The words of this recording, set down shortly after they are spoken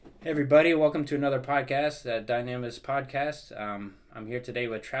Hey everybody, welcome to another podcast, Dynamis Podcast. I'm here today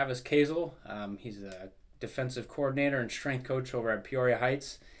with Travis Cazel. He's a defensive coordinator and strength coach over at Peoria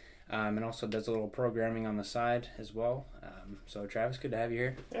Heights, and also does a little programming on the side as well. So Travis, good to have you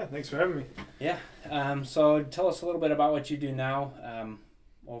here. Yeah, thanks for having me. Yeah, so tell us a little bit about what you do now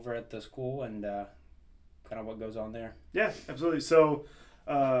over at the school and kind of what goes on there. Yeah, absolutely. So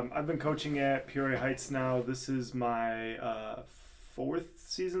I've been coaching at Peoria Heights now. This is my fourth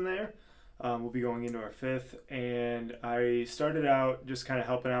season there. We'll be going into our fifth, and I started out just kind of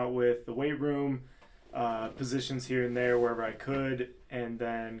helping out with the weight room, positions here and there wherever I could, and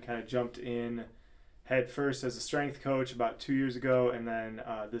then kind of jumped in head first as a strength coach about 2 years ago, and then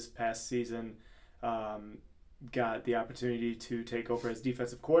this past season got the opportunity to take over as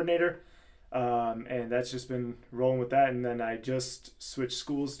defensive coordinator, and that's just been rolling with that. And then I just switched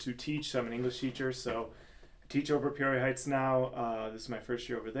schools to teach, so I'm an English teacher, so teach over at Peoria Heights now. This is my first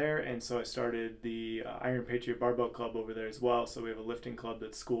year over there, and so I started the Iron Patriot Barbell Club over there as well. So we have a lifting club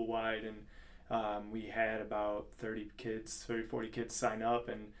that's school-wide, and we had about 40 kids sign up,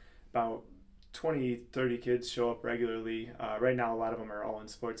 and about 30 kids show up regularly. Right now, a lot of them are all in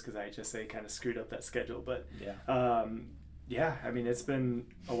sports because IHSA kind of screwed up that schedule. But yeah, I mean, it's been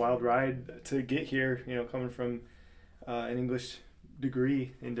a wild ride to get here, coming from an English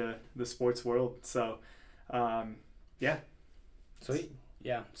degree into the sports world. So yeah. Sweet.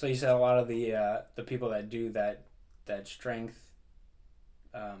 Yeah. So you said a lot of the people that do that strength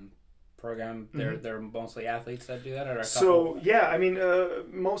program, they're mostly athletes that do that, or a couple? So yeah, I mean,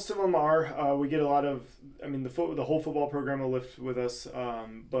 most of them are. We get a lot of. I mean, the whole football program will lift with us,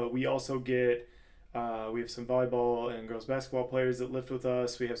 but we also get. We have some volleyball and girls basketball players that lift with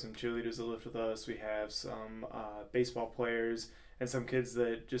us. We have some cheerleaders that lift with us. We have some baseball players and some kids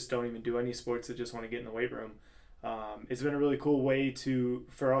that just don't even do any sports that just want to get in the weight room. It's been a really cool way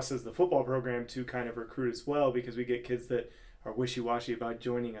for us as the football program to kind of recruit as well, because we get kids that are wishy-washy about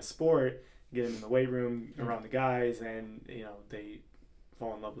joining a sport, get them in the weight room around the guys, and they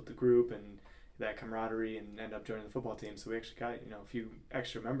fall in love with the group and that camaraderie and end up joining the football team. So we actually got a few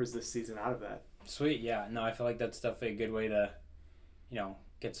extra members this season out of that. Sweet. Yeah. No, I feel like that's definitely a good way to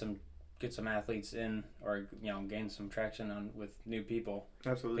get some athletes in, or gain some traction with new people.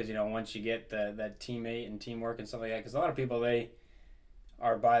 Absolutely. Because once you get that teammate and teamwork and stuff like that, because a lot of people, they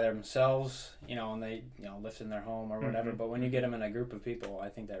are by themselves, and they lift in their home or whatever. Mm-hmm. But when you get them in a group of people, I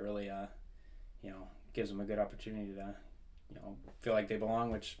think that really gives them a good opportunity to feel like they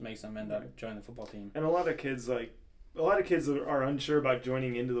belong, which makes them end up joining the football team. And a lot of kids are unsure about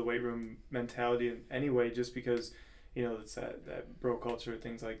joining into the weight room mentality anyway, just because it's that bro culture,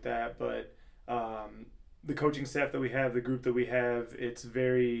 things like that. But the coaching staff that we have, the group that we have, it's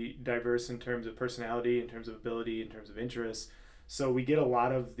very diverse in terms of personality, in terms of ability, in terms of interests. So we get a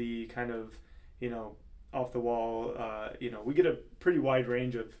lot of the kind of, off the wall, we get a pretty wide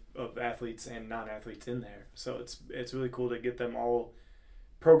range of athletes and non-athletes in there. So it's really cool to get them all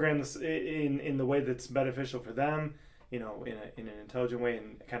programmed in the way that's beneficial for them, in an intelligent way,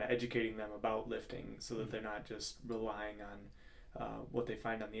 and kind of educating them about lifting so that they're not just relying on what they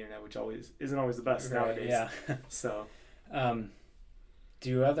find on the internet, which isn't always the best nowadays. Yeah. So,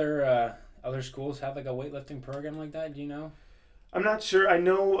 do other schools have like a weightlifting program like that? Do you know? I'm not sure. I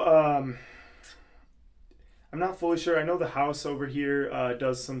know. I'm not fully sure. I know the house over here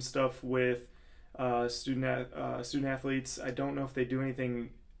does some stuff with student athletes. I don't know if they do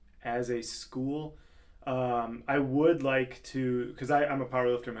anything as a school. I would like to, because I'm a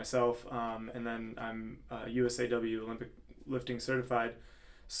powerlifter myself, and then I'm USAW Olympic lifting certified.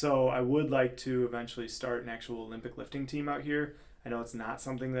 So I would like to eventually start an actual Olympic lifting team out here. I know it's not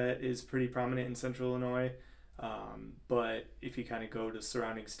something that is pretty prominent in Central Illinois, but if you kind of go to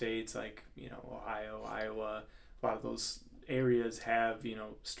surrounding states like Ohio, Iowa, a lot of those areas have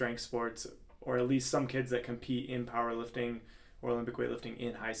strength sports, or at least some kids that compete in powerlifting or Olympic weightlifting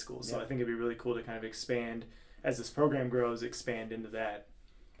in high school. So I think it'd be really cool to kind of expand, as this program grows, expand into that.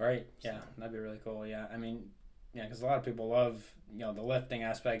 Right. Yeah, that'd be really cool. Yeah, I mean, because a lot of people love the lifting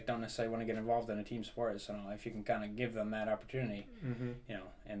aspect, don't necessarily want to get involved in a team sport. So if you can kind of give them that opportunity,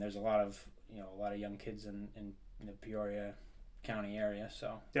 and there's a lot of young kids in the Peoria County area.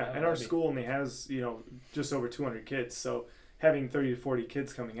 So yeah, and our school only has just over 200 kids. So having 30 to 40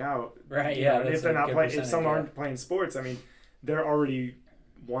 kids coming out, right? Yeah, if they're not playing, if some aren't playing sports, I mean, they're already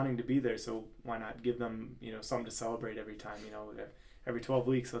wanting to be there. So why not give them something to celebrate every time? Every 12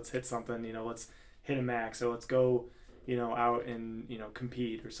 weeks, let's hit something. Let's hit a max, or let's go out and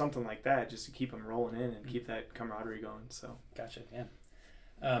compete or something like that, just to keep them rolling in and keep that camaraderie going. So gotcha. Yeah.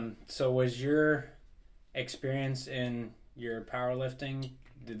 So was your experience in your powerlifting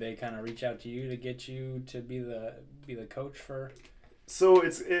did they kind of reach out to you to get you to be the coach for? So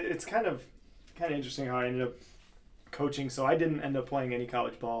it's kind of interesting how I ended up coaching. So I didn't end up playing any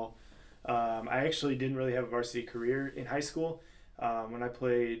college ball. I actually didn't really have a varsity career in high school. When I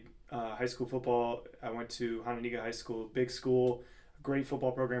played high school football, I went to Hononegah High School, big school, great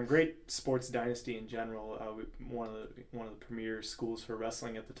football program, great sports dynasty in general. One of the premier schools for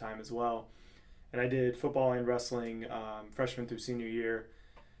wrestling at the time as well. And I did football and wrestling freshman through senior year.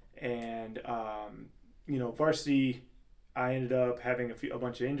 And varsity, I ended up having a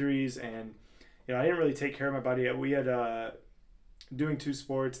bunch of injuries, and I didn't really take care of my body. We had doing 2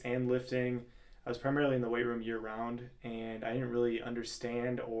 sports and lifting. I was primarily in the weight room year round, and I didn't really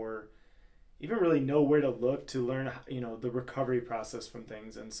understand or even really know where to look to learn, the recovery process from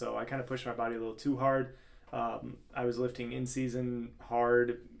things. And so I kind of pushed my body a little too hard. I was lifting in season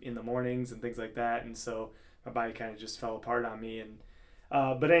hard in the mornings and things like that. And so my body kind of just fell apart on me. And,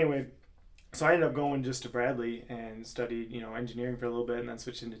 but anyway, so I ended up going just to Bradley and studied, engineering for a little bit, and then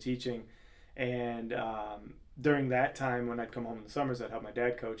switched into teaching. And, during that time, when I'd come home in the summers, I'd help my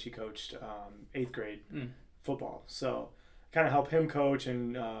dad coach. He coached 8th grade football. So kind of help him coach,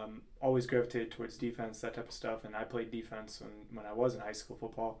 and always gravitated towards defense, that type of stuff. And I played defense when I was in high school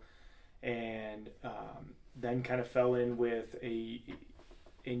football. And then kind of fell in with a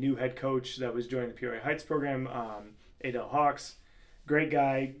new head coach that was joining the Peoria Heights program, Adele Hawks. Great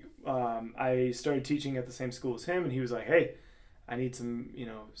guy. I started teaching at the same school as him, and he was like, hey, I need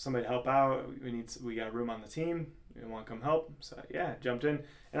somebody to help out. We got room on the team. You want to come help? So yeah, jumped in.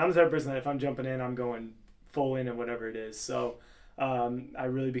 And I'm the type of person that if I'm jumping in, I'm going full in whatever it is. So I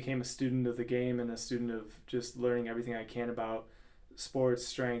really became a student of the game and a student of just learning everything I can about sports,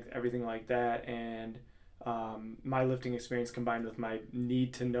 strength, everything like that. And my lifting experience combined with my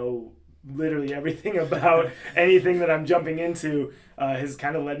need to know literally everything about anything that I'm jumping into has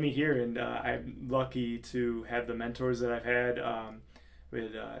kind of led me here. And I'm lucky to have the mentors that I've had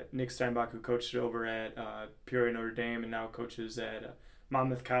with Nick Steinbach, who coached over at Peoria Notre Dame and now coaches at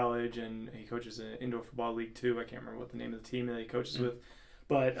Monmouth College, and he coaches in Indoor Football League 2. I can't remember what the name of the team that he coaches with,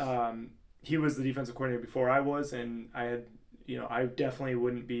 but he was the defensive coordinator before I was, and I had, I definitely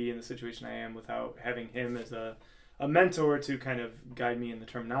wouldn't be in the situation I am without having him as a mentor to kind of guide me in the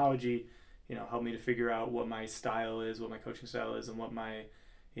terminology, help me to figure out what my style is, what my coaching style is, and what my,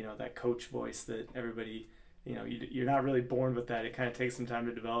 that coach voice that everybody, you're not really born with that. It kind of takes some time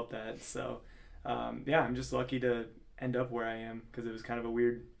to develop that. So, I'm just lucky to end up where I am, because it was kind of a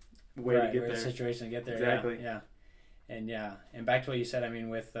weird way to get there. Situation to get there. Exactly. Yeah. And back to what you said, I mean,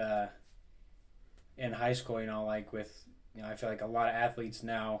 with in high school, I feel like a lot of athletes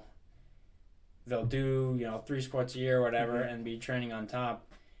now, they'll do 3 sports a year or whatever, and be training on top,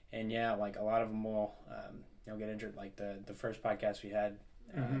 and like a lot of them will get injured. Like the first podcast we had,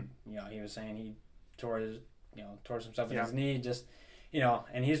 he was saying he tore some stuff in his knee, just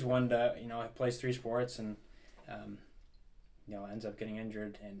and he's one to plays 3 sports and ends up getting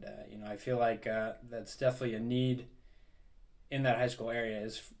injured. And I feel like that's definitely a need in that high school area,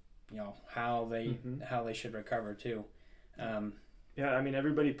 is how they should recover too.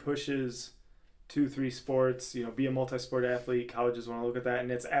 Everybody pushes 2-3 sports, be a multi-sport athlete. Colleges want to look at that, and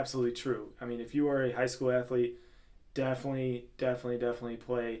it's absolutely true. I mean, if you are a high school athlete, definitely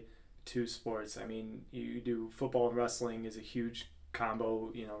play 2 sports. I mean, you do football and wrestling is a huge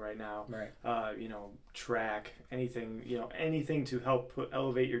combo, right now. Right. Track, anything to help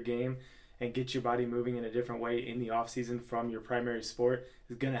elevate your game and get your body moving in a different way in the off season from your primary sport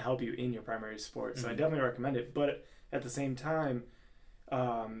is going to help you in your primary sport. So I definitely recommend it. But at the same time,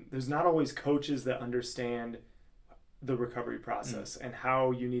 there's not always coaches that understand the recovery process and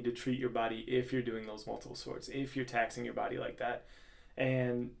how you need to treat your body if you're doing those multiple sports, if you're taxing your body like that.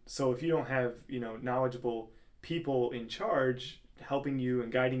 And so if you don't have, knowledgeable people in charge helping you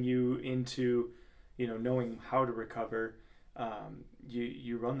and guiding you into, knowing how to recover,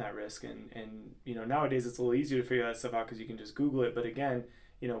 you run that risk. And nowadays it's a little easier to figure that stuff out because you can just Google it. But again,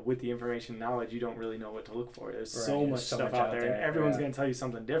 with the information knowledge, you don't really know what to look for. There's so much stuff out there, and everyone's going to tell you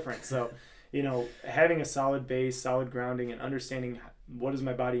something different. So, having a solid base, solid grounding, and understanding what does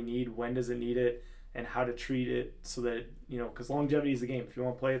my body need, when does it need it, and how to treat it so that, because longevity is the game. If you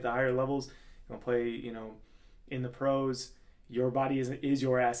want to play at the higher levels, you want to play, in the pros, your body is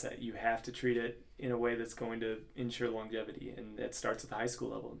your asset. You have to treat it in a way that's going to ensure longevity. And that starts at the high school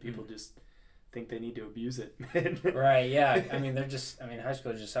level, and people just think they need to abuse it. Right, yeah. I mean, high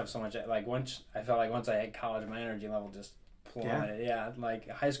schoolers just have so much, once I hit college, my energy level just plummeted. Yeah, like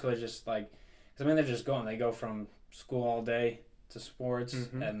high schoolers just they're just going. They go from school all day to sports,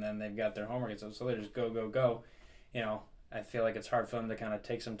 and then they've got their homework and stuff, so they just go, I feel like it's hard for them to kind of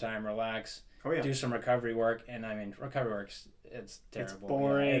take some time, relax, do some recovery work. And I mean, recovery work's it's terrible. It's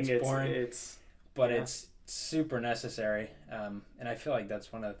boring. It's boring. But yeah. it's super necessary. And I feel like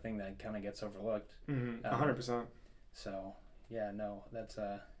that's one of the things that kind of gets overlooked. 100%. So yeah, no, that's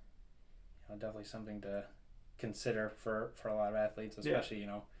definitely something to consider for a lot of athletes, especially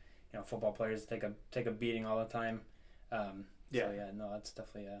football players take a beating all the time. So yeah, no, that's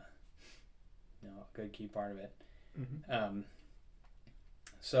definitely a good key part of it.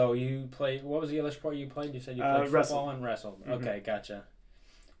 So you played. What was the other sport you played? You said you played football and wrestled. Okay, gotcha.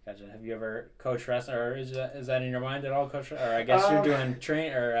 Have you ever coached wrestling, or is that in your mind at all, coach? Or I guess you're doing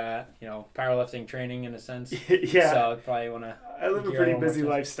powerlifting training in a sense. Yeah. So probably want to. I live a pretty busy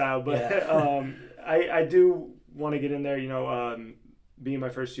lifestyle, but I do want to get in there. Being my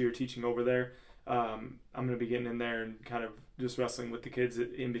first year teaching over there, I'm going to be getting in there and kind of just wrestling with the kids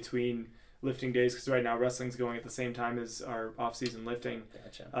in between lifting days, because right now wrestling's going at the same time as our off-season lifting.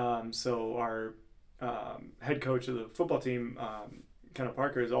 Gotcha. So our head coach of the football team, Ken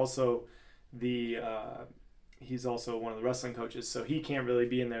Parker, is also he's also one of the wrestling coaches, so he can't really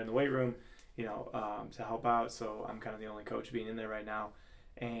be in there in the weight room, to help out. So I'm kind of the only coach being in there right now,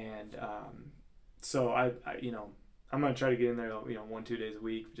 and so I I'm gonna try to get in there 1-2 days a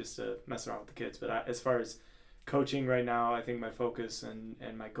week just to mess around with the kids. But as far as coaching right now, I think my focus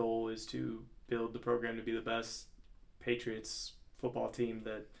and my goal is to build the program to be the best Patriots football team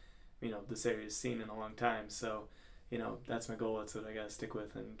that this area has seen in a long time. So that's my goal. That's what I got to stick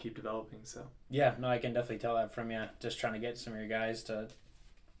with and keep developing. So yeah, no, I can definitely tell that from you. Just trying to get some of your guys to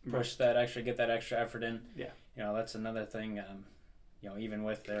push that get that extra effort in. Yeah, that's another thing. Even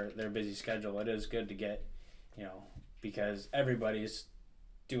with their busy schedule, it is good to get because everybody's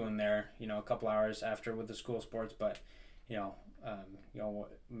doing their a couple hours after with the school sports, but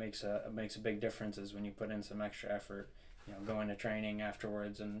what makes a big difference is when you put in some extra effort, going to training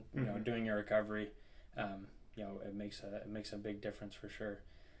afterwards and doing your recovery. It makes a big difference for sure.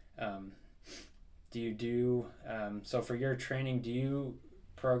 Do you do so for your training? Do you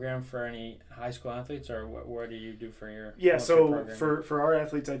program for any high school athletes, or what do you do for your so for our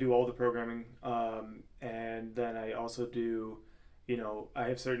athletes, I do all the programming, and then I also do I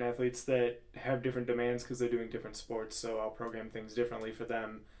have certain athletes that have different demands because they're doing different sports, so I'll program things differently for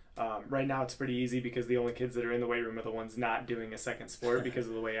them. Right now it's pretty easy because the only kids that are in the weight room are the ones not doing a second sport because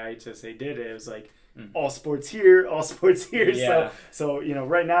of the way IHSA did it. It was like all sports here, all sports here. Yeah. So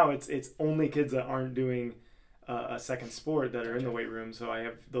right now it's only kids that aren't doing a second sport that are in the weight room. So I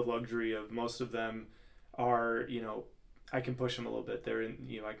have the luxury of most of them are I can push them a little bit. They're in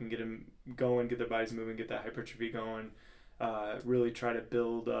I can get them going, get their bodies moving, get that hypertrophy going. Really try to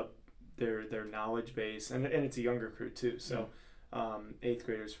build up their knowledge base, and it's a younger crew too. So 8th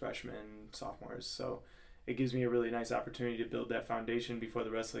graders, freshmen, sophomores. So it gives me a really nice opportunity to build that foundation before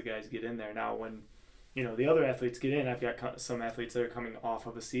the rest of the guys get in there. Now, when the other athletes get in, I've got some athletes that are coming off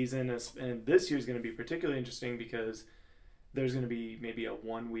of a season, and this year is going to be particularly interesting because there's going to be maybe a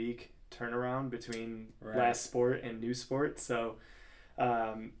 1 week turnaround between last sport and new sport. So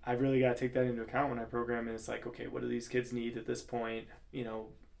I've really got to take that into account when I program, and it's like, okay, what do these kids need at this point?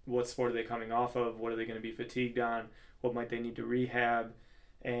 What sport are they coming off of? What are they going to be fatigued on? What might they need to rehab?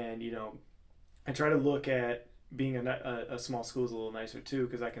 And, I try to look at being a small school is a little nicer too,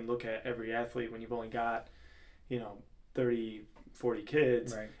 because I can look at every athlete when you've only got, 30, 40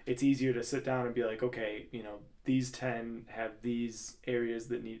 kids. Right. It's easier to sit down and be like, okay, these 10 have these areas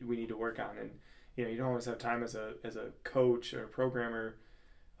that we need to work on. And, you don't always have time as a coach or a programmer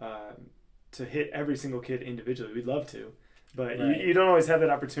to hit every single kid individually. We'd love to, but you don't always have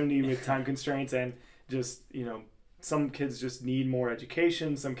that opportunity with time constraints, and just some kids just need more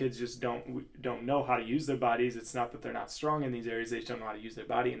education. Some kids just don't know how to use their bodies. It's not that they're not strong in these areas; they just don't know how to use their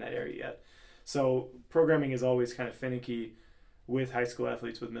body in that area yet. So programming is always kind of finicky with high school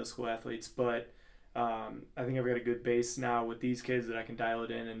athletes, with middle school athletes, but I think I've got a good base now with these kids that I can dial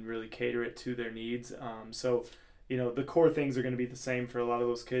it in and really cater it to their needs. So the core things are going to be the same for a lot of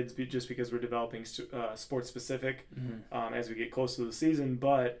those kids, just because we're developing sport specific as we get close to the season.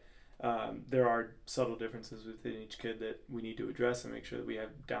 But there are subtle differences within each kid that we need to address and make sure that we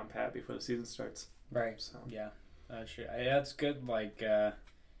have down pat before the season starts. Right. So yeah, that's good. Like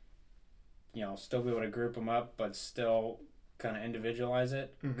still be able to group them up, but still kind of individualize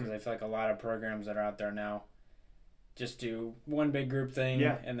it, because I feel like a lot of programs that are out there now just do one big group thing,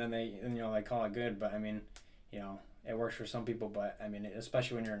 and then they call it good. But I mean, it works for some people, but I mean,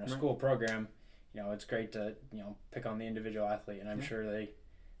 especially when you're in a school program, it's great to pick on the individual athlete, and I'm sure they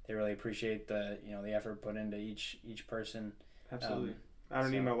really appreciate the the effort put into each person. Absolutely. I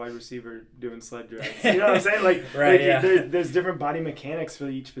don't need my wide receiver doing sled drags. You know what I'm saying? Like, right, there's different body mechanics for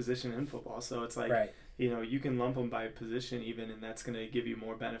each position in football. So it's like, you can lump them by position even, and that's going to give you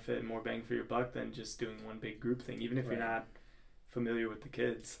more benefit and more bang for your buck than just doing one big group thing, even if you're not familiar with the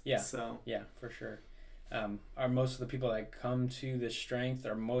kids. Yeah. So yeah, for sure. Are most of the people that come to this strength,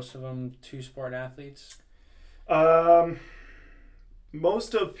 are most of them two-sport athletes?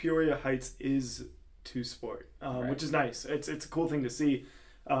 Most of Peoria Heights is two-sport, which is nice. It's a cool thing to see.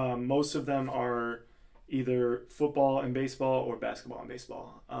 Most of them are either football and baseball or basketball and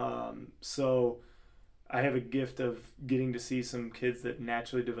baseball. So I have a gift of getting to see some kids that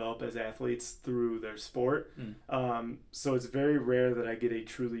naturally develop as athletes through their sport. So it's very rare that I get a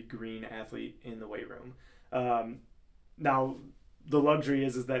truly green athlete in the weight room. Now, the luxury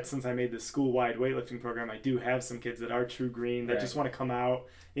is that since I made this school-wide weightlifting program, I do have some kids that are true green that just want to come out.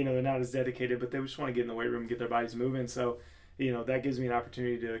 They're not as dedicated, but they just want to get in the weight room and get their bodies moving. So, that gives me an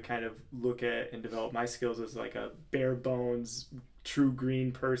opportunity to kind of look at and develop my skills as like a bare bones, true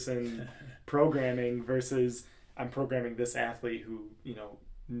green person programming versus I'm programming this athlete who,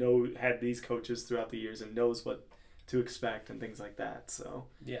 had these coaches throughout the years and knows what to expect and things like that. So,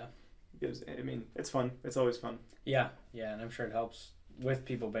 it's fun. It's always fun. Yeah, and I'm sure it helps with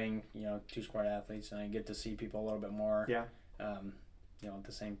people being, two-sport athletes, and I get to see people a little bit more. Yeah. At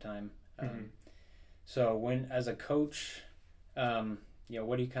the same time. So when, as a coach,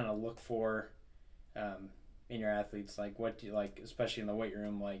 what do you kind of look for in your athletes? Like, what do you like, especially in the weight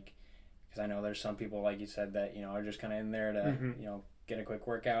room? Like, because I know there's some people, like you said, that are just kind of in there to get a quick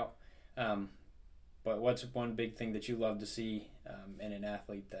workout. But what's one big thing that you love to see in an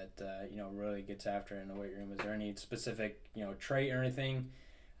athlete that really gets after it in the weight room? Is there any specific trait or anything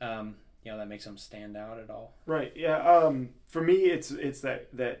that makes them stand out at all? Right. Yeah. For me, it's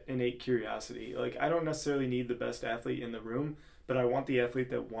that innate curiosity. Like, I don't necessarily need the best athlete in the room, but I want the athlete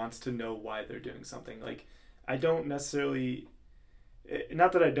that wants to know why they're doing something. Like, I don't necessarily,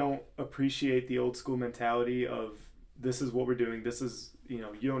 not that I don't appreciate the old school mentality of this is what we're doing. This is, you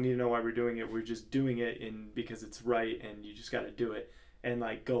don't need to know why we're doing it. We're just doing it because it's right, and you just got to do it and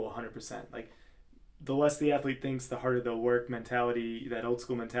like go 100%. Like, the less the athlete thinks, the harder they'll work mentality, that old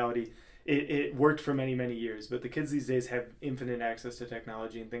school mentality. It worked for many, many years, but the kids these days have infinite access to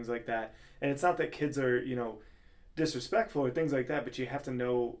technology and things like that. And it's not that kids are, disrespectful or things like that, but you have to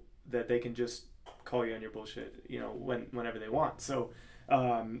know that they can just call you on your bullshit, whenever they want. So,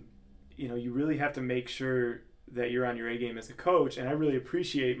 you really have to make sure that you're on your A game as a coach. And I really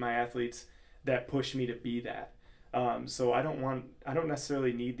appreciate my athletes that push me to be that. So I don't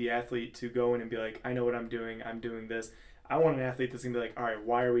necessarily need the athlete to go in and be like, I know what I'm doing this. I want an athlete that's going to be like, all right,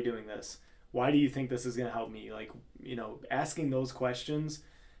 why are we doing this? Why do you think this is going to help me? Like, asking those questions,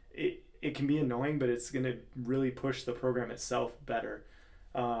 it can be annoying, but it's going to really push the program itself better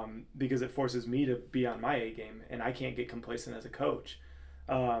because it forces me to be on my A game, and I can't get complacent as a coach.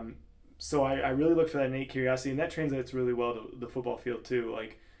 So I really look for that innate curiosity, and that translates really well to the football field too.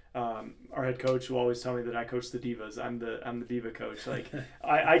 Like, our head coach will always tell me that I coach the divas. I'm the diva coach. Like,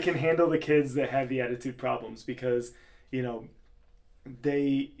 I can handle the kids that have the attitude problems because they're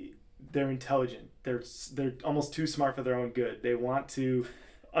intelligent. They're almost too smart for their own good. They want to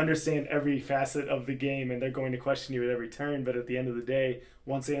understand every facet of the game, and they're going to question you at every turn. But at the end of the day,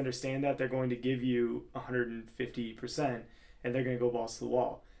 once they understand that, they're going to give you 150%, and they're going to go balls to the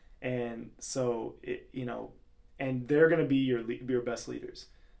wall. And so and they're going to be your best leaders.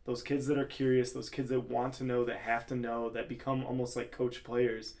 Those kids that are curious, those kids that want to know, that have to know, that become almost like coach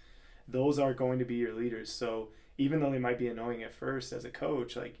players, those are going to be your leaders. So even though they might be annoying at first as a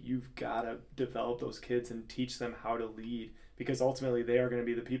coach, like, you've got to develop those kids and teach them how to lead, because ultimately they are going to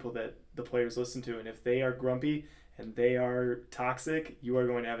be the people that the players listen to. And if they are grumpy and they are toxic, you are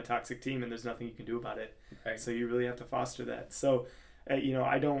going to have a toxic team, and there's nothing you can do about it. Right. So you really have to foster that. So,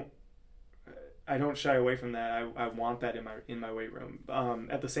 I don't shy away from that. I want that in my weight room.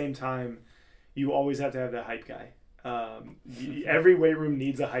 At the same time, you always have to have that hype guy. Every weight room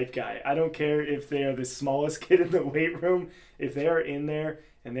needs a hype guy. I don't care if they are the smallest kid in the weight room. If they are in there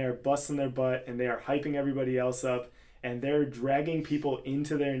and they are busting their butt and they are hyping everybody else up and they're dragging people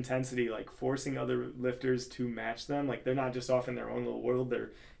into their intensity, like forcing other lifters to match them, like they're not just off in their own little world.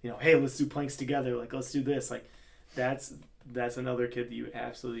 They're, hey, let's do planks together. Like, let's do this. Like, that's another kid that you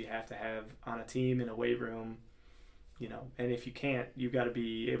absolutely have to have on a team in a weight room, and if you can't, you've got to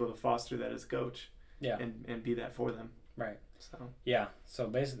be able to foster that as a coach. Yeah. And be that for them. Right. So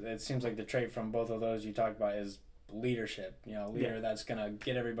basically it seems like the trait from both of those you talked about is leadership. That's gonna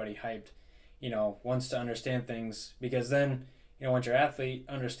get everybody hyped, wants to understand things, because then, once your athlete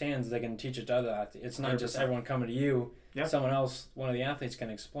understands, they can teach it to other athletes. It's not 100%. just everyone coming to you. Yeah. Someone else, one of the athletes can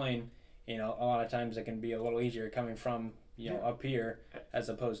explain. A lot of times it can be a little easier coming from up here as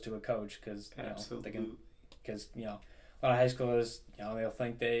opposed to a coach, because a lot of high schoolers, they'll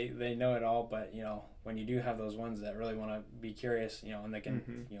think they know it all, but when you do have those ones that really want to be curious, and they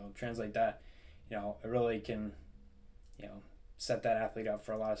can translate that, it really can set that athlete up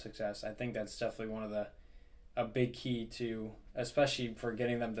for a lot of success. I think that's definitely a big key to, especially for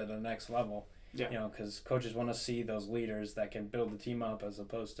getting them to the next level. Yeah. Because coaches want to see those leaders that can build the team up, as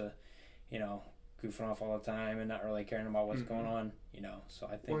opposed to goofing off all the time and not really caring about what's going on. So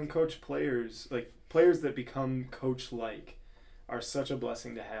I think when coach players, like players that become coach-like, are such a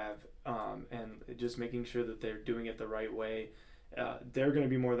blessing to have, and just making sure that they're doing it the right way. They're going to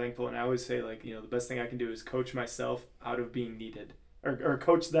be more thankful. And I always say, like, the best thing I can do is coach myself out of being needed, or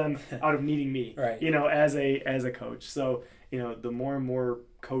coach them out of needing me, right. As a coach. So, the more and more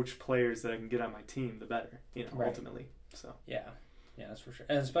coach players that I can get on my team, the better, right. ultimately. So, yeah, that's for sure.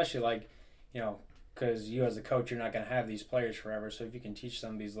 And especially because you as a coach, you're not going to have these players forever. So if you can teach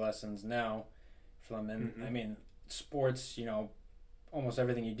them these lessons now for them, and I mean, sports, almost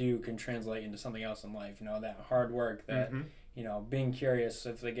everything you do can translate into something else in life. That hard work, that being curious.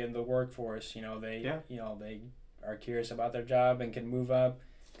 If they get in the workforce, they are curious about their job and can move up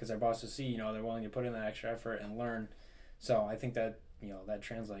because their bosses see, they're willing to put in that extra effort and learn. So I think that that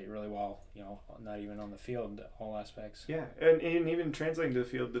translates really well. Not even on the field, all aspects. Yeah, and even translating to the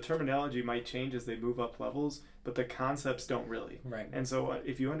field, the terminology might change as they move up levels, but the concepts don't really. Right. And so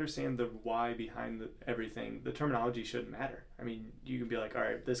if you understand the why behind everything, the terminology shouldn't matter. I mean, you can be like, all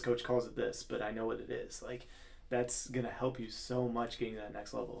right, this coach calls it this, but I know what it is. Like, that's going to help you so much getting to that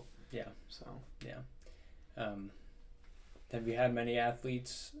next level. Yeah. So. Yeah. Have you had many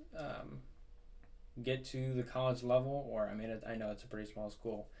athletes get to the college level? Or, I mean, I know it's a pretty small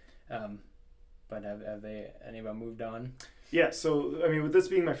school, but have anyone moved on? Yeah, so, I mean, with this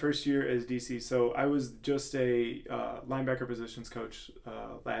being my first year as DC, so I was just a linebacker positions coach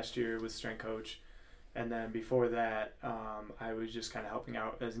last year with strength coach. And then before that, I was just kind of helping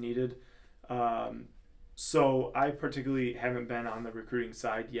out as needed. So I particularly haven't been on the recruiting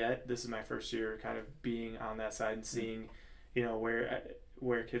side yet. This is my first year kind of being on that side and seeing,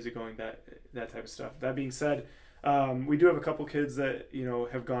 where kids are going, that type of stuff. That being said, we do have a couple kids that,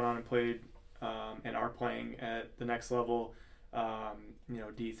 have gone on and played and are playing at the next level,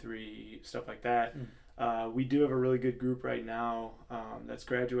 D3, stuff like that. We do have a really good group right now that's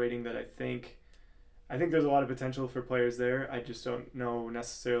graduating that I think there's a lot of potential for players there. I just don't know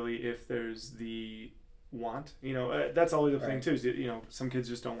necessarily if there's the want. That's always the thing too, is, some kids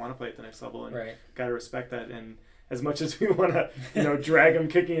just don't want to play at the next level, and got to respect that. And as much as we want to, drag them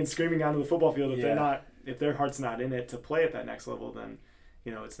kicking and screaming onto the football field, if their heart's not in it to play at that next level, then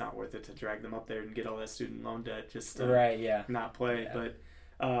it's not worth it to drag them up there and get all that student loan debt just to not play.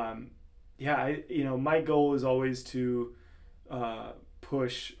 Yeah. But my goal is always to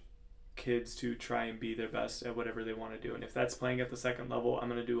push kids to try and be their best at whatever they want to do. And if that's playing at the second level, I'm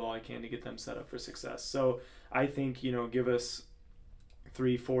going to do all I can to get them set up for success. So I think, give us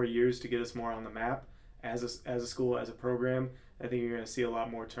 3-4 years to get us more on the map as a school, as a program. I think you're going to see a lot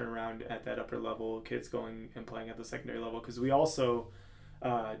more turnaround at that upper level, kids going and playing at the secondary level, because we also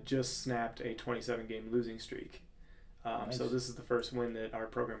just snapped a 27-game losing streak. Nice. So this is the first win that our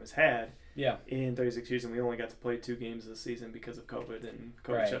program has had in 36 years, and we only got to play 2 games this season because of COVID and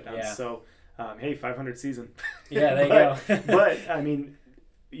COVID shutdowns. Yeah. So, hey, 500 season. Yeah, there you go. But, I mean,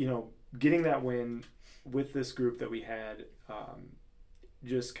 getting that win with this group that we had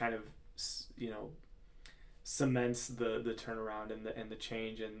just kind of, cements the turnaround and the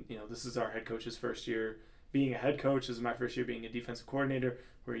change. And, this is our head coach's first year being a head coach. This is my first year being a defensive coordinator.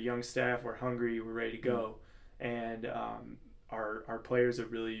 We're a young staff. We're hungry. We're ready to go. And our players are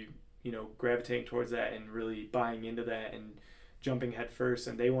really, gravitating towards that and really buying into that and jumping head first.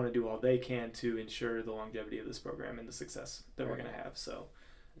 And they want to do all they can to ensure the longevity of this program and the success that we're going to have. So,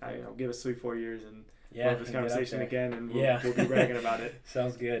 give us 3-4 years and we'll have this conversation again, and we'll be bragging about it.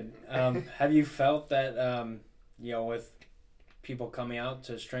 Sounds good. Have you felt that, with people coming out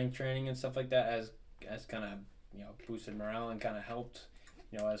to strength training and stuff like that, as kind of, boosted morale and kind of helped,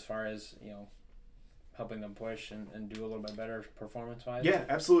 as far as, helping them push and do a little bit better performance-wise? Yeah,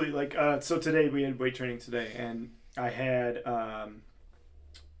 absolutely. Like, so today we had weight training today, and I had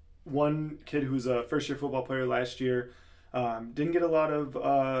one kid who's a first-year football player last year. Didn't get a lot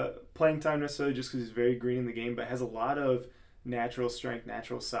of playing time necessarily just because he's very green in the game, but has a lot of natural strength,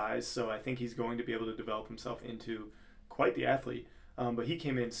 natural size. So I think he's going to be able to develop himself into quite the athlete. But he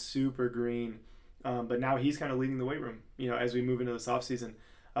came in super green But now he's kind of leading the weight room, as we move into this off season.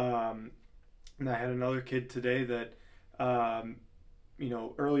 And I had another kid today that,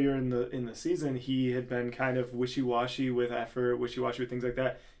 earlier in the season, he had been kind of wishy-washy with effort, wishy-washy with things like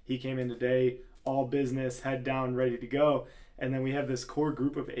that. He came in today, all business, head down, ready to go. And then we have this core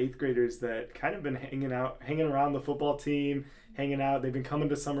group of 8th graders that kind of been hanging around the football team, hanging out. They've been coming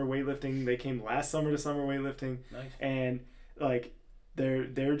to summer weightlifting. They came last summer to summer weightlifting. Nice. And like they're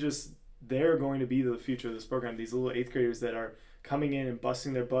going to be the future of this program. These little 8th graders that are coming in and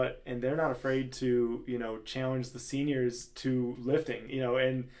busting their butt, and they're not afraid to challenge the seniors to lifting,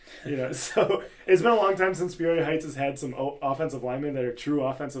 so it's been a long time since Peoria Heights has had some offensive linemen that are true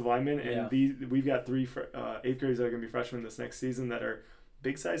offensive linemen, and we've got 3 8th graders that are going to be freshmen this next season that are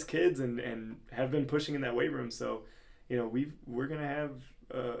big size kids and have been pushing in that weight room. So we're going to have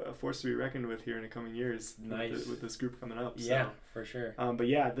a force to be reckoned with here in the coming years. Nice. with this group coming up. Yeah, for sure. But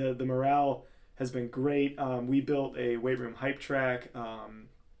yeah, the morale has been great. We built a weight room hype track.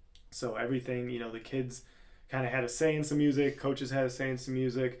 So everything, the kids kind of had a say in some music. Coaches had a say in some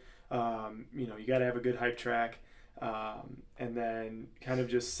music. You got to have a good hype track. And then kind of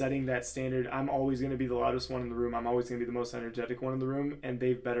just setting that standard. I'm always going to be the loudest one in the room. I'm always going to be the most energetic one in the room. And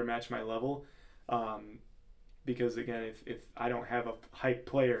they've better match my level. Because again, if I don't have a hype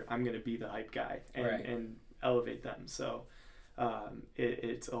player, I'm going to be the hype guy and elevate them. So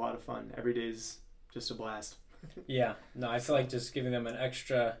it's a lot of fun. Every day's just a blast. Yeah. No, I feel like just giving them an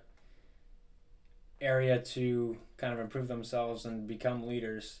extra area to kind of improve themselves and become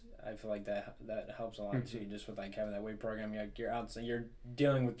leaders. I feel like that helps a lot too. Just with like having that weight program, you're out, so you're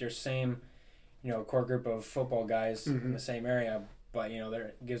dealing with your same, core group of football guys in the same area, but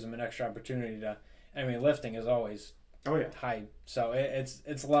there gives them an extra opportunity to. I mean, lifting is always high, so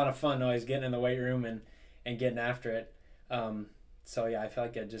it's a lot of fun always getting in the weight room and getting after it. So yeah, I feel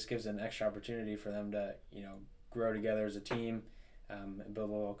like it just gives an extra opportunity for them to grow together as a team, and build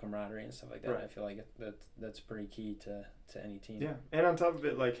a little camaraderie and stuff like that. Right. I feel like that's pretty key to any team. Yeah, and on top of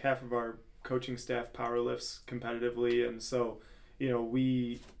it, like half of our coaching staff power lifts competitively, and so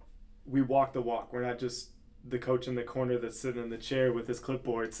we walk the walk. We're not just the coach in the corner that's sitting in the chair with his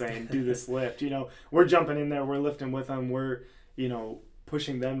clipboard saying, do this lift. We're jumping in there, we're lifting with them, we're,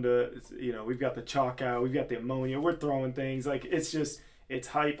 pushing them to, we've got the chalk out, we've got the ammonia, we're throwing things. Like, it's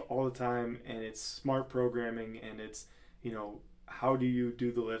hype all the time, and it's smart programming, and it's, how do you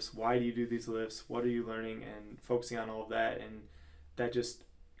do the lifts? Why do you do these lifts? What are you learning? And focusing on all of that, and that just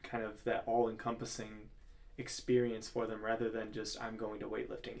kind of that all-encompassing experience for them, rather than just I'm going to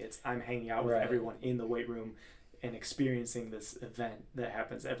weightlifting. It's I'm hanging out with everyone in the weight room and experiencing this event that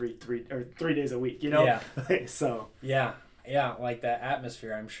happens every 3 days a week. Yeah. So yeah, like that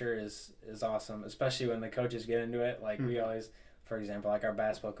atmosphere, I'm sure is awesome, especially when the coaches get into it. Like we always, for example, like our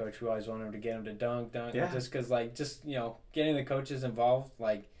basketball coach, we always want him to get him to dunk, just because getting the coaches involved,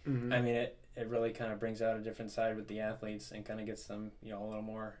 like I mean it really kind of brings out a different side with the athletes and kind of gets them, a little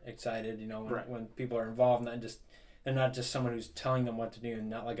more excited, when people are involved, they're not just someone who's telling them what to do, and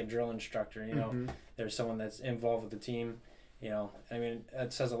not like a drill instructor, There's someone that's involved with the team, I mean,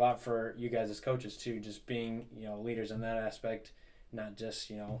 it says a lot for you guys as coaches too, just being, leaders in that aspect, not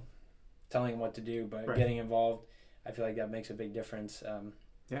just, telling them what to do, but getting involved. I feel like that makes a big difference,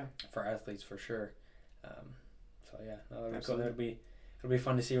 for athletes for sure. So yeah, no, it'll be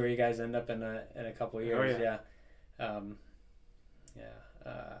fun to see where you guys end up in a couple of years.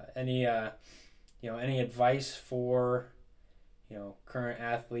 Any advice for current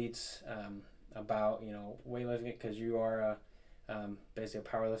athletes about weightlifting, because you are basically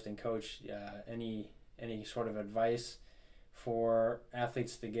a powerlifting coach? Any sort of advice for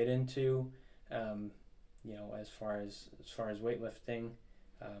athletes to get into as far as weightlifting,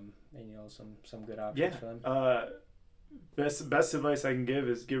 and some good options for them? Best advice I can give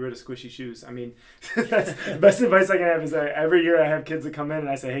is get rid of squishy shoes. I mean, that's the best advice I can have. Is every year I have kids that come in and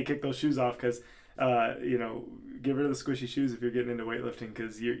I say, hey, kick those shoes off, because get rid of the squishy shoes if you're getting into weightlifting,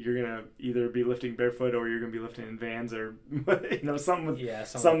 because you're gonna either be lifting barefoot or you're gonna be lifting in Vans or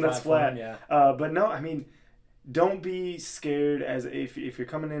something that's flat. But no, I mean, don't be scared if you're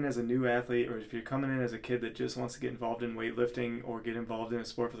coming in as a new athlete, or if you're coming in as a kid that just wants to get involved in weightlifting or get involved in a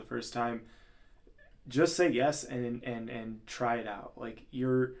sport for the first time. Just say yes and try it out. Like,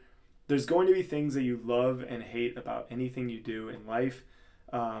 there's going to be things that you love and hate about anything you do in life,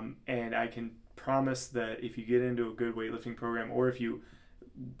 and I can promise that if you get into a good weightlifting program, or if you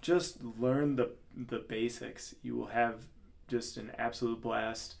just learn the basics, you will have just an absolute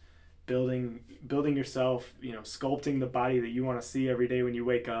blast building yourself, sculpting the body that you want to see every day when you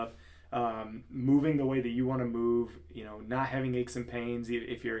wake up, moving the way that you want to move, not having aches and pains.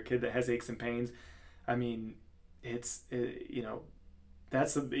 If you're a kid that has aches and pains, I mean, that's just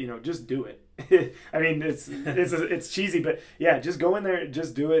do it. I mean, it's cheesy, but yeah, just go in there,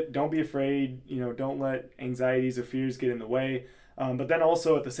 just do it. Don't be afraid. Don't let anxieties or fears get in the way. But then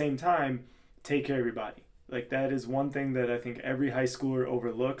also at the same time, take care of your body. Like, that is one thing that I think every high schooler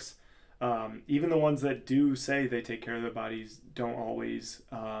overlooks. Even the ones that do say they take care of their bodies don't always,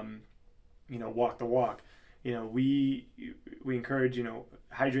 walk the walk. We encourage,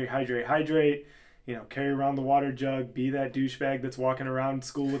 hydrate, carry around the water jug, be that douchebag that's walking around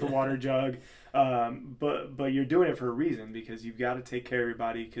school with a water jug. But you're doing it for a reason, because you've got to take care of your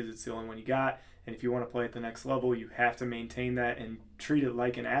body, because it's the only one you got. And if you want to play at the next level, you have to maintain that and treat it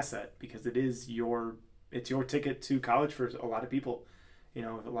like an asset, because it's your ticket to college for a lot of people.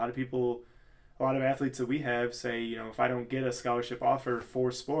 A lot of athletes that we have say, if I don't get a scholarship offer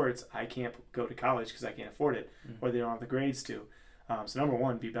for sports, I can't go to college because I can't afford it, or they don't have the grades to. So number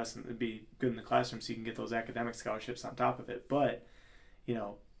one, be good in the classroom so you can get those academic scholarships on top of it. But,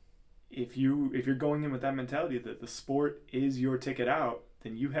 if you're going in with that mentality that the sport is your ticket out,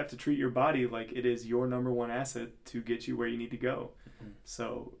 then you have to treat your body like it is your number one asset to get you where you need to go. Mm-hmm.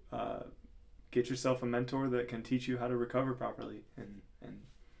 So get yourself a mentor that can teach you how to recover properly and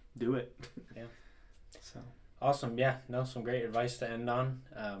do it. Yeah. So awesome. Yeah. No, some great advice to end on.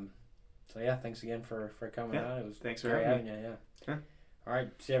 So yeah, thanks again for coming on. It was thanks for having me. Yeah. All right.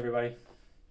 See you, everybody.